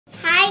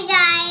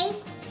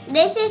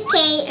This is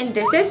Kate. And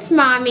this is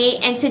Mommy.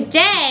 And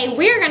today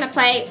we're gonna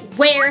play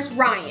Where's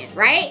Ryan,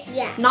 right?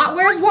 Yeah. Not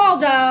Where's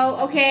Waldo,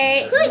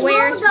 okay? Who's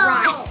Where's Waldo?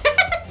 Ryan?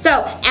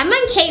 So Emma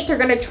and Kate are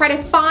gonna try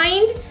to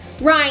find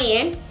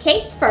Ryan.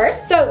 Kate's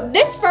first. So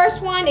this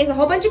first one is a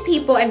whole bunch of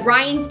people and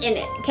Ryan's in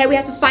it. Okay, we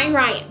have to find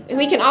Ryan. And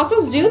we can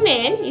also zoom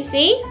in, you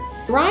see?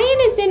 Ryan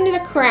is in the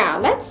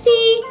crowd. Let's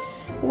see.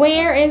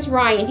 Where is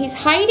Ryan? He's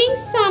hiding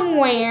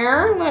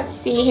somewhere. Let's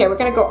see here. We're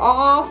gonna go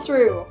all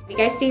through. If you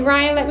guys see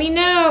Ryan, let me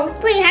know.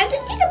 Wait, how do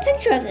you take a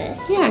picture of this?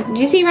 Yeah, did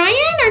you see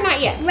Ryan or not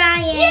yet?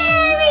 Ryan.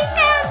 Yay, we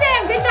found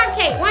him. Good job,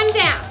 Kate. One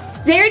down.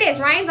 There it is.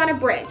 Ryan's on a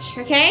bridge,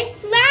 okay?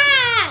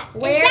 Wow.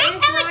 Where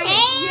is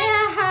Ryan?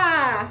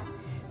 Yeah.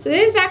 So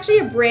this is actually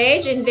a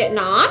bridge in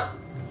Vietnam.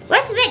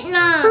 What's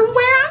Vietnam? From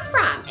where I'm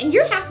from. And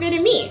you're half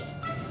Vietnamese.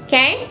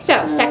 Okay,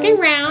 so second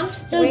round.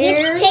 So did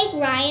you take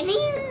Ryan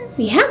here?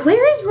 Yeah,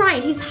 where is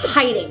Ryan? He's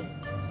hiding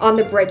on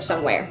the bridge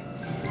somewhere.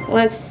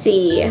 Let's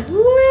see.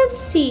 Let's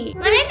see.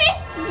 What if his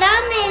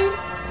thumb is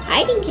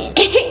hiding him?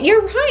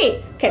 You're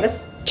right. Okay,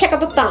 let's check out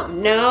the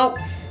thumb. No.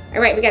 All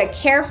right, we gotta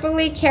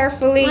carefully.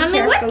 Mommy,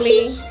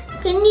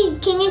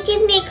 can you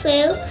give me a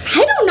clue?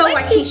 I don't know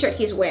what t-shirt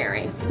he's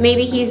wearing.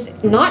 Maybe he's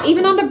not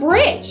even on the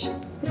bridge.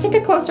 Let's take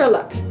a closer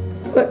look.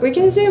 Look, we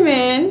can zoom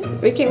in.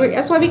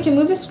 That's why we can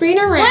move the screen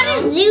around.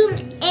 What is zoom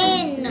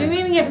in? Zoom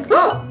in and gets.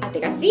 Oh, I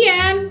think I see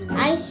him.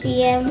 I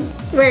see him.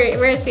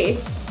 Where is he?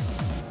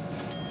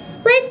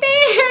 Right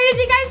there. Did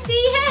you guys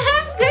see him?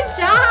 Good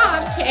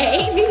job,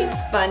 Kate.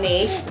 He's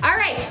funny. All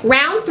right,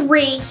 round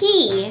 3.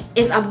 He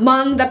is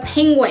among the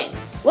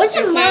penguins. What's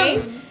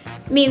among?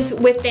 Means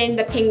within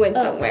the penguins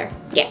somewhere.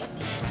 Yeah.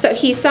 So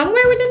he's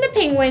somewhere within the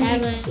penguins.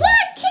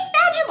 What? Kate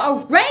found him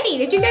already.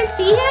 Did you guys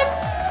see him?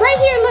 Right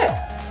here, look.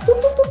 Boo,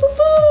 boo, boo, boo,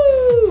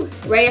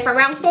 boo. Ready for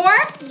round 4?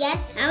 Yes.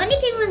 How many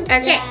penguins?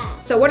 Okay.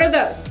 Yeah. So what are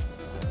those?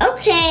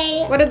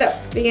 Okay. What are those?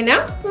 Do you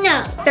know?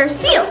 No. They're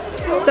seals.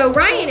 So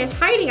Ryan is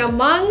hiding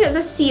among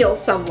the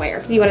seals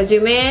somewhere. You want to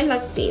zoom in?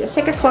 Let's see. Let's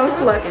take a close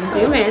look and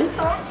zoom in.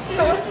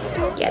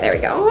 Yeah, there we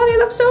go. Oh, they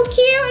look so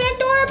cute and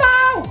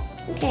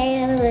adorable.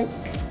 Okay, I'm gonna look.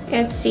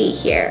 Let's see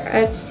here.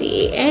 Let's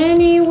see.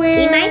 Anywhere.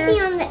 He might be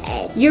on the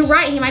edge. You're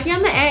right. He might be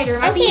on the edge or he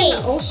might be in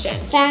the ocean.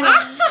 Found him.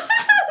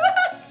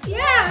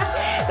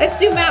 Yeah. Let's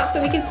zoom out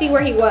so we can see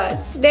where he was.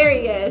 There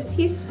he is.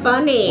 He's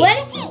funny. What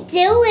is he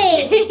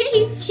doing?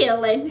 He's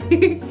chilling.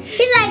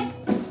 He's like.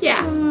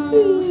 Yeah.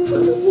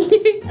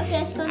 Okay,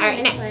 let's go to All right,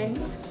 the next. next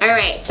one. All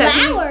right. So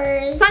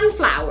Flowers.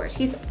 Sunflowers.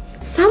 He's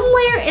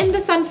somewhere in the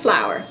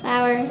sunflower.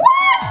 Flower.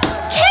 What?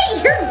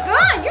 Kate, you're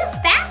good. You're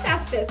fast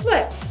at this.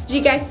 Look. Did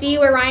you guys see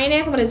where Ryan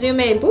is? I'm gonna zoom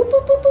in. Boop,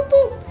 boop, boop, boop,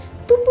 boop.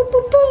 Boop, boop,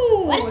 boop,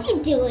 boop. What is he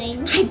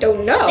doing? I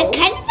don't know. It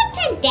kind of looks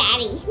like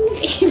Daddy.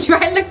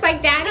 Ryan looks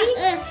like Daddy?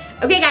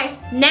 Okay, guys,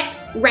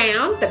 next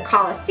round, the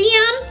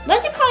Coliseum.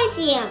 What's a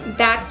Coliseum?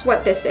 That's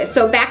what this is.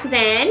 So back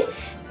then,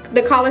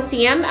 the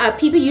Coliseum,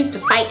 people used to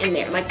fight in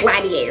there, like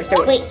gladiators. They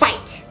would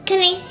fight. Can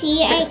I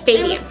see? It's like a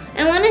stadium.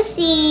 I want to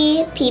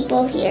see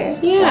people here.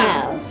 Yeah.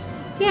 Wow.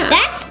 Yeah.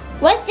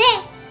 What's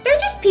this? They're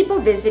just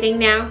people visiting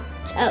now.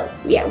 Oh.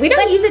 Yeah, we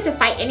don't use it to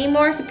fight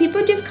anymore, so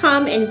people just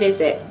come and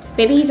visit.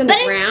 Maybe he's in the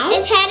ground.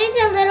 His head is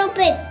a little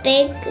bit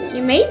big.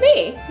 Yeah,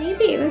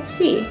 maybe. Let's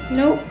see.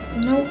 Nope.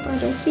 I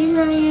don't see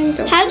Ryan.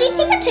 How do you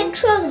take a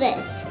picture of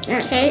this?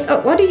 Okay. Oh,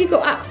 what do you go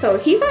up? So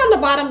he's on the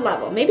bottom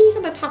level. Maybe he's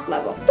on the top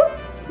level. Boop.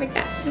 Like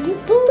that.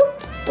 Boop, boop,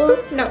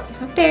 boop. No, he's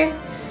not there.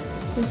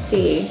 Let's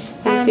see.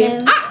 Found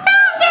him. Ah,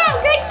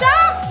 found him! Good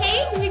job,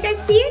 Kate. Did you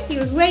guys see it? He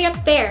was way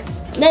up there.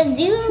 The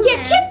zoom.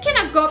 Yeah, kids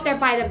cannot go up there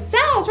by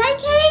themselves, right,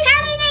 Kate?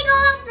 How do they go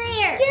up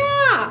there?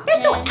 Yeah.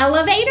 There's no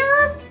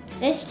elevator.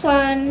 This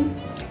one.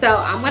 So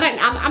I'm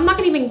not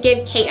gonna even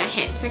give Kate a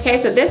hint.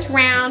 Okay, so this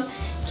round,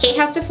 Kate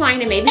has to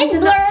find him. Maybe It's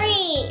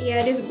blurry.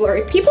 Yeah, it is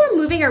blurry. People are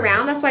moving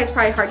around. That's why it's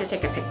probably hard to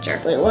take a picture.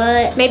 Wait,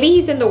 what? Maybe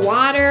he's in the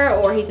water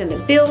or he's in the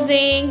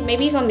building.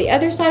 Maybe he's on the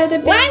other side of the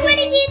building. Why would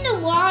he be in the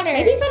water?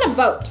 Maybe he's on a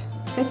boat.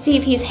 Let's see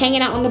if he's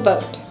hanging out on the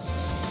boat.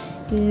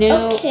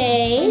 No.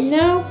 Okay.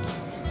 No.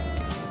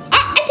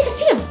 Ah, I think I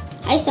see him.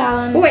 I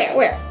saw him. Where?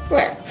 Where?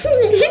 What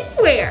is he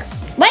doing?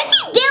 Where's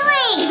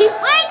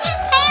his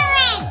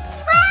parents?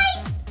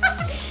 Right.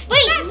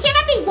 Wait, you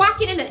cannot be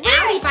walking in an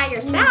alley by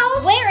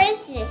yourself. Where is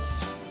this?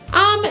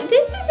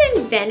 This is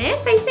in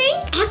Venice, I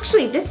think.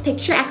 Actually, this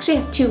picture actually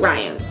has 2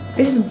 Ryans.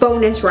 This is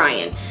bonus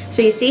Ryan.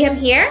 So you see him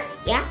here?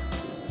 Yeah.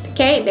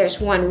 Okay, there's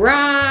one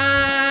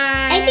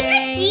right. I think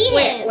I see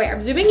him. Where?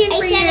 I'm zooming in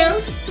for you. Where?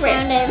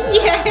 Found him.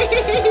 Yeah,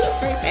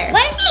 he's right there.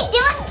 What is he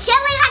doing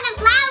chilling on the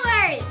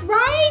flowers?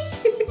 Right?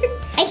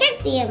 I can't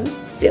see him.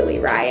 Silly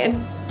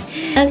Ryan.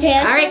 Okay.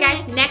 All right,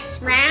 guys, next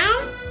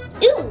round.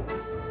 Ooh.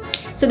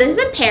 So this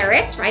is in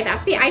Paris, right?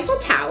 That's the Eiffel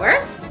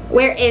Tower.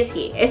 Where is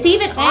he? Is he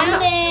even on the...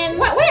 him.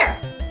 What? Where?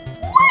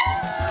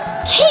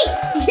 What?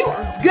 Kate, you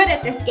are good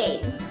at this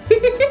game.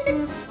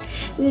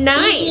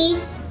 Nice.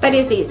 Easy. That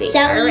is easy. So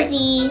All right.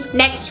 easy.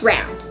 Next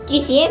round. Do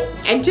you see him?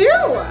 I do.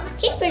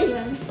 He's pretty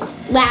young.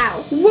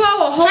 Wow.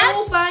 Whoa, a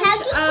whole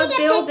bunch of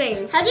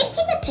buildings. How do you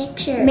see the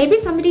picture? Maybe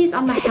somebody's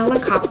on the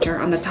helicopter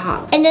on the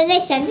top. And then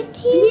they send it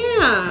to you?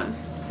 Yeah.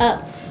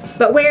 Oh.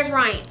 But where's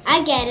Ryan?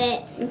 I get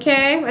it.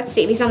 Okay, let's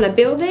see if he's on the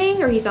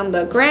building or he's on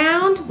the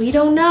ground. We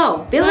don't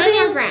know. Building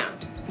or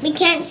ground? We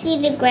can't see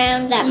the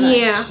ground that much.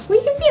 Yeah,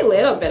 we can see a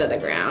little bit of the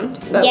ground.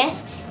 But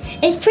Yes,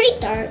 it's pretty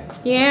dark.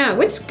 yeah,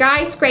 which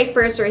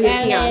skyscrapers are he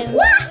on? Grounded.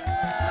 What?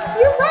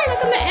 You're right,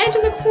 like on the edge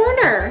of the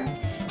corner.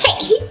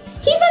 Hey,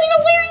 he's not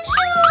even wearing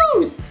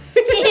shoes.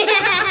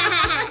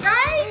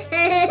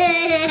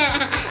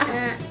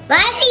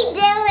 Right? What is he doing?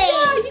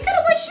 Yeah, you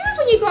gotta wear shoes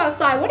when you go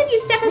outside. What if you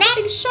step on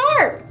something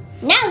sharp?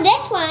 Now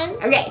this one.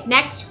 Okay,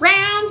 next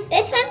round.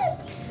 This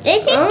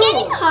is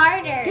getting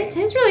harder. This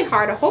is really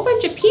hard. A whole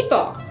bunch of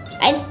people.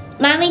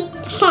 Mommy,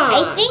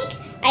 Huh.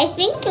 I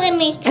think let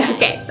me try.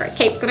 Okay,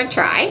 Kate's gonna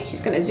try.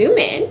 She's gonna zoom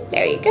in.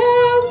 There you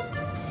go.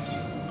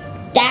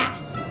 That.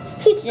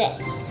 Who's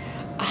this?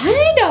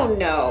 I don't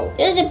know.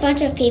 There's a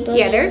bunch of people.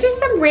 Yeah, here. they're just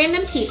some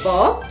random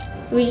people.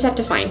 We just have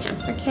to find him,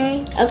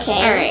 okay? Okay.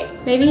 All right,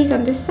 maybe he's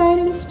on this side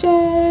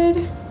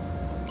instead.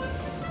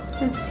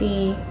 Let's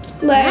see.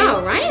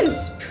 Wow,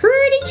 Ryan's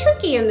pretty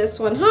tricky in this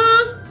one,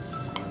 huh?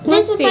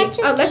 Let's There's a see. bunch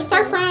of Let's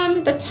start people.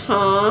 from the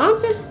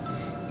top.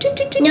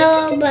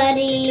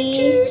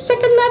 Nobody.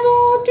 Second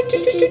level.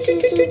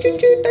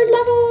 Third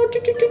level.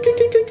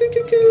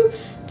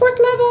 Fourth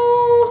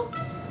level.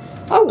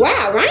 Oh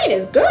wow, Ryan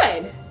is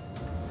good.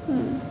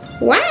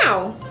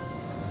 Wow.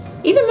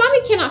 Even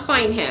Mommy cannot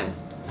find him.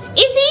 Is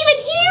he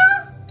even here?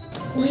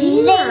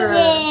 Vision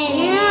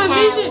Yeah,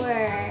 vision.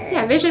 power.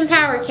 Yeah, vision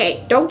power,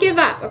 Kate. Don't give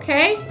up,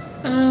 okay?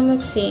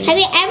 Let's see. Have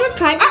you ever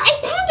tried? Oh,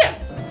 I found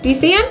him. Do you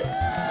see him?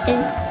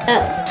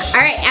 Oh, All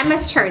right,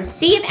 Emma's turn.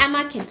 See if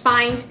Emma can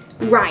find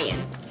Ryan.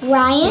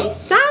 Ryan. He's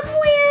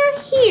somewhere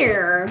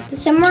here. This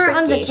is Somewhere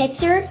on the tricky.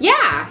 picture.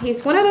 Yeah,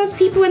 he's one of those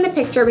people in the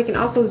picture. We can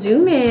also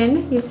zoom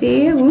in. You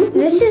see? Whoop,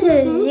 This whoop, is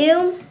a whoop.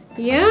 zoom.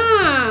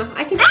 Yeah,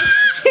 I can.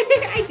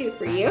 I do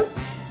for you.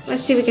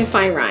 Let's see if we can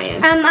find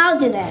Ryan. I'll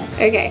do this.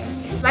 Okay.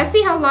 Let's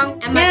see how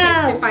long Emma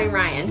No. takes to find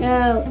Ryan.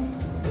 No.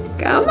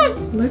 Come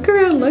on. Look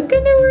around.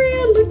 Looking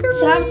around. Look around.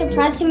 So I have to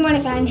press him when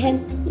I find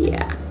him.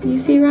 Yeah. You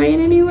see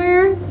Ryan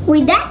anywhere?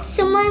 Wait, that's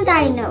someone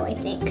that I know, I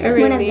think. Oh,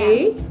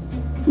 really?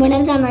 One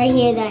of them right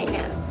here that I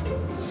know.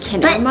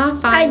 Can But Emma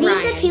are find these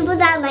Ryan? the people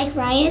that like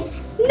Ryan?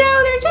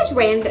 No, they're just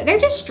random. They're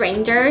just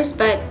strangers,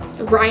 but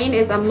Ryan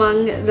is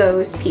among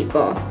those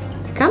people.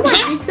 Come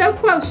on, he's so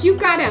close. You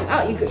got him.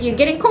 Oh, you're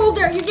getting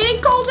colder. You're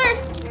getting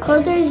colder.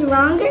 Colder is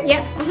longer?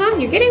 Yep.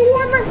 You're getting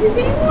warmer. You're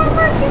getting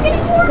warmer. You're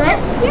getting warmer.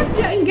 Good. Yep.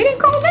 Yeah, you're getting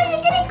colder.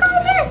 You're getting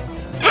colder.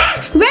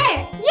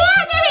 Red.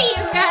 Yeah, there you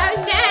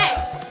go.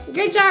 Next.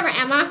 Good job,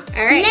 Emma.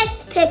 All right.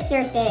 Next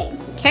picture thing.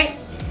 Okay.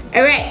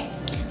 All right.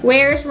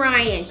 Where's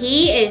Ryan?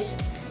 He is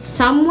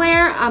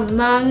somewhere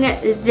among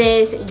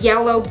this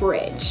yellow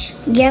bridge.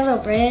 Yellow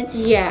bridge.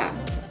 Yeah.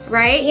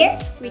 Right? Here?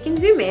 We can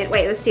zoom in.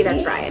 Wait, let's see.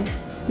 That's Ryan.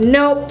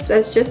 Nope.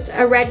 That's just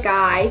a red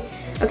guy.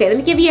 Okay, let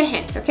me give you a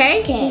hint,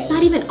 okay? Okay. He's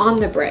not even on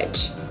the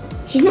bridge.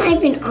 He's not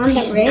even on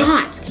the He's bridge.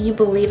 not. Can you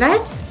believe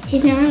it?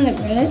 He's not on the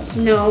bridge.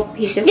 Nope.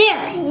 He's just...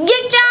 There.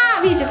 Good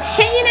job. He's just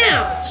hanging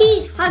out.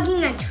 He's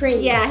hugging a tree.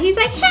 Yeah, he's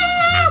like,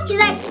 help. He's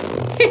like,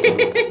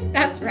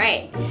 That's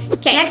right.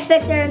 Okay. next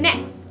picture.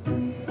 Next.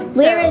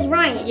 Where is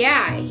Ryan?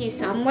 Yeah, he's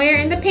somewhere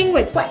in the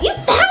penguins. What? You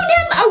found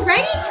him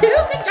already too?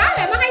 Good job,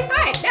 Emma. High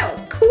five. That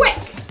was quick.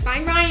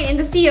 Find Ryan in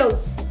the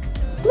fields.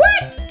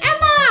 What?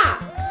 Emma!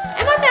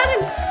 Emma found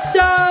him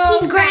so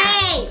He's gray.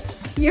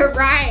 fast. You're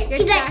right.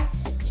 Good He's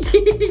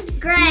job.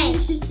 Gray.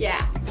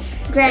 Yeah.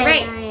 Gray.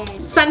 Right.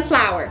 Ryan.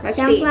 Sunflower. Let's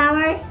see.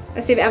 Sunflower.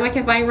 Let's see if Emma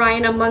can find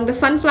Ryan among the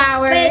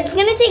sunflowers. But it's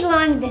gonna take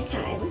long this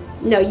time.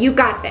 No, you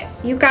got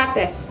this. You got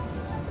this.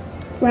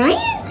 Ryan?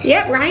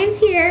 Yep, Ryan's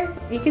here.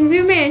 You can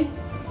zoom in.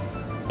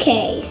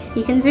 Okay.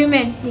 You can zoom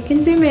in. You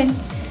can zoom in.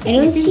 I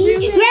don't You can see.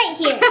 zoom He's in. right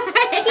here.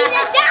 He's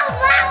a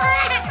sunflower.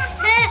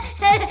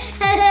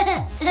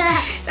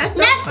 That's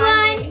so Next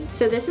funny. one.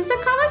 So this is the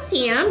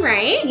Coliseum,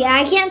 right? Yeah,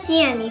 I can't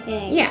see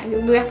anything. Yeah,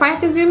 we probably have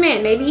to zoom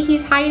in. Maybe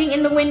he's hiding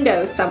in the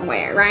window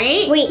somewhere,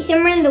 right? Wait,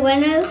 somewhere in the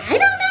window? I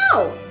don't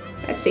know.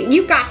 Let's see.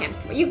 You got him.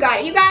 You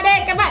got it. You got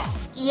it. Come on.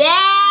 Yeah!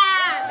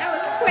 That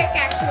was quick,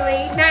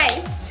 actually.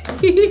 Nice.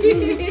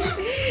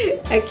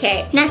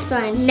 Okay. Next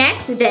one.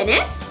 Next,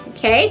 Venice.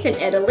 Okay, it's in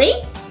Italy.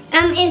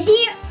 Is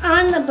he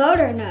on the boat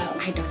or no?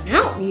 I don't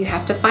know. You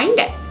have to find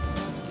it.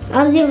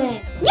 I'll zoom in.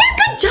 Yeah,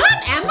 good job,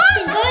 Emma.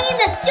 He's going in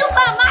the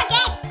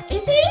supermarket.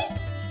 Is he?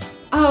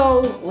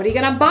 Oh, what are you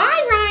gonna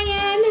buy,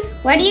 Ryan?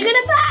 What are you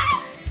gonna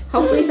buy?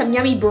 Hopefully some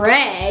yummy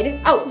bread.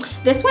 Oh,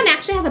 this one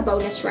actually has a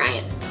bonus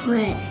Ryan.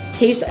 What?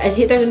 There's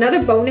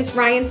another bonus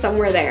Ryan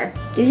somewhere there.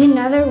 There's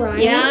another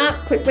Ryan. Yeah,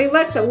 quickly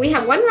look. So we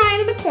have one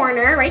Ryan in the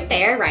corner right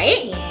there,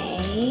 right?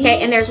 Yay.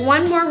 Okay, and there's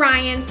one more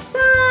Ryan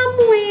somewhere.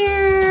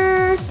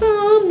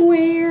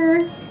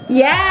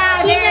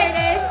 Yeah, there it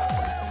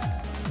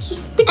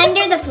is.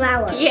 Under the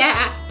flower.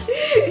 Yeah,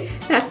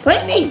 that's What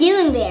funny. is he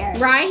doing there?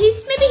 Right,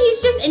 maybe he's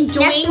just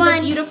enjoying Next the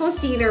one. beautiful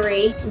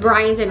scenery.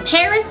 Ryan's in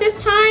Paris this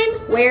time.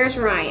 Where's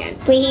Ryan?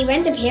 Wait, he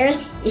went to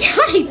Paris? Yeah,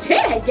 he did,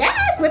 I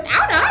guess,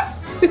 without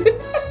us.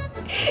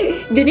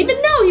 Didn't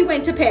even know he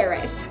went to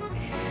Paris.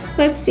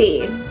 Let's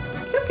see.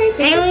 It's okay,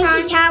 take I your only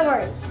time. see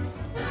towers.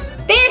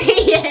 There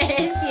he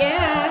is.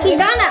 Yeah. He's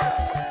on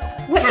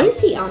a What is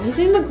he on? Is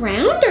he in the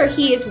ground or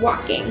he is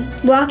walking?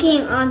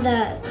 walking on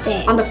the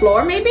thing. On the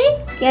floor, maybe?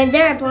 Yeah, is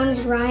there a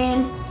bonus,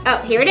 Ryan? Oh,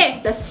 here it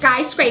is. The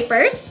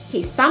skyscrapers.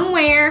 He's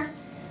somewhere.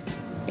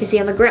 Is he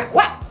on the ground?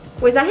 What?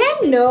 Was that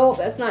him? No,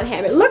 that's not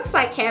him. It looks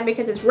like him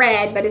because it's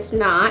red, but it's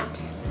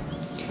not.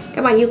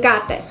 Come on, you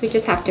got this. We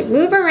just have to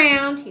move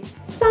around. He's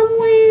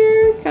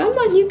somewhere. Come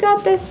on, you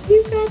got this.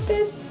 You got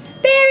this.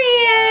 There he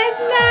is.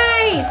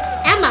 Nice.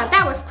 Emma,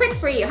 that was quick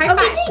for you. High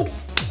Okay, five.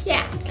 thanks.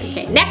 Yeah.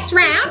 Okay, next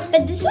round.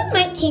 But this one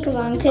might take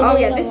long. Oh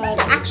yeah, this is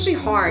actually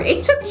hard.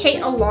 It took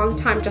Kate a long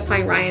time to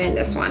find Ryan in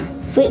this one.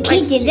 Wait,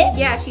 Kate did it?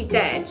 Yeah, she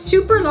did.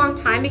 Super long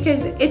time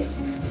because it's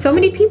so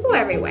many people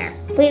everywhere.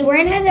 Wait,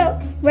 Ryan has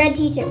a red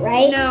t-shirt,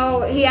 right?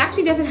 No, he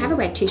actually doesn't have a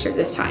red t-shirt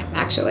this time,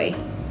 actually.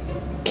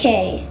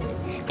 Okay.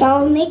 But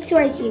I'll make sure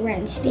I see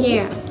Ryan's face.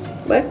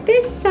 Yeah. Look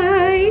this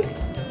side.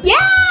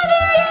 Yeah,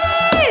 there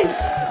it is!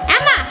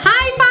 Emma,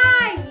 high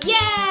five!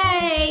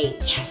 Yay!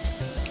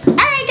 Yes!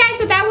 Alright guys,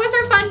 so that was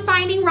our fun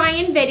finding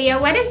Ryan video.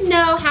 Let us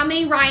know how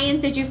many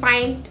Ryans did you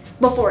find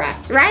before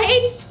us,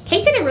 right?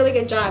 Kate did a really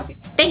good job.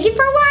 Thank you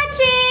for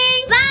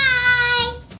watching! Bye!